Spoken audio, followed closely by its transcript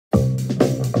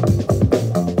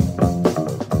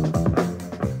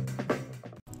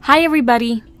Hi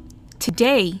everybody!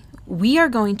 Today we are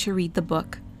going to read the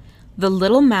book The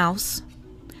Little Mouse,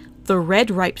 The Red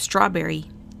Ripe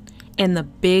Strawberry, and the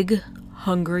Big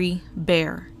Hungry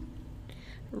Bear.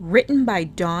 Written by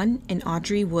Dawn and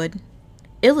Audrey Wood,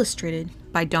 illustrated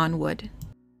by Dawn Wood.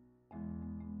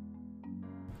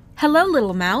 Hello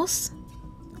little mouse!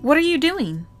 What are you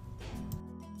doing?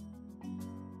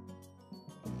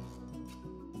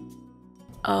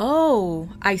 Oh,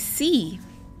 I see.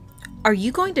 Are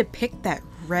you going to pick that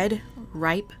red,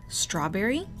 ripe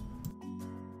strawberry?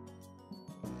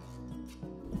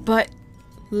 But,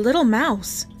 little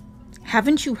mouse,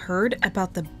 haven't you heard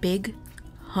about the big,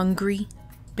 hungry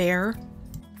bear?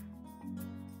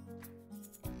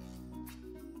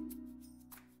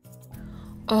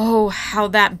 Oh, how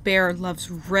that bear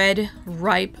loves red,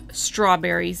 ripe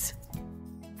strawberries.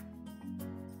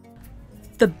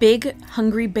 The big,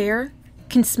 hungry bear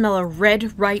can smell a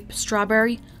red, ripe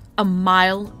strawberry a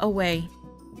mile away.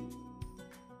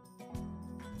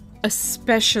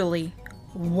 Especially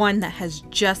one that has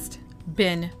just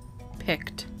been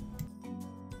picked.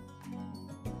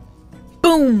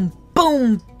 Boom,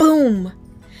 boom, boom!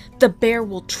 The bear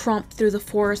will tromp through the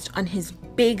forest on his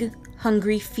big,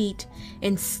 hungry feet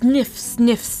and sniff,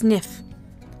 sniff, sniff.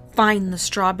 Find the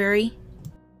strawberry.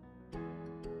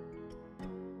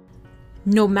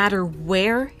 No matter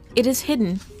where it is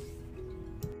hidden,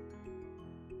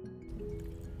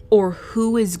 or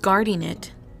who is guarding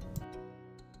it,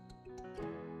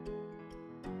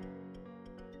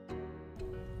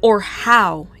 or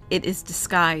how it is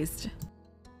disguised.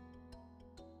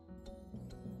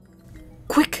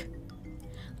 Quick!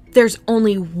 There's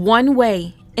only one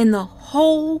way in the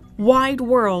whole wide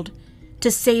world to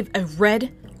save a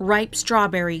red, ripe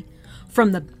strawberry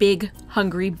from the big,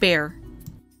 hungry bear.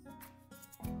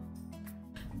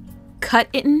 Cut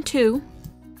it in two.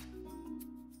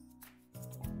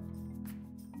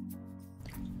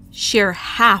 Share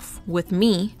half with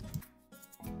me,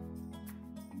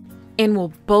 and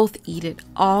we'll both eat it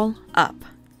all up.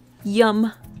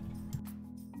 Yum!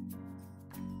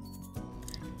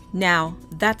 Now,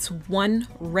 that's one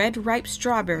red ripe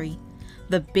strawberry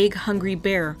the big hungry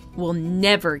bear will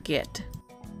never get.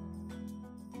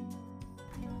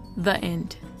 The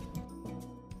end.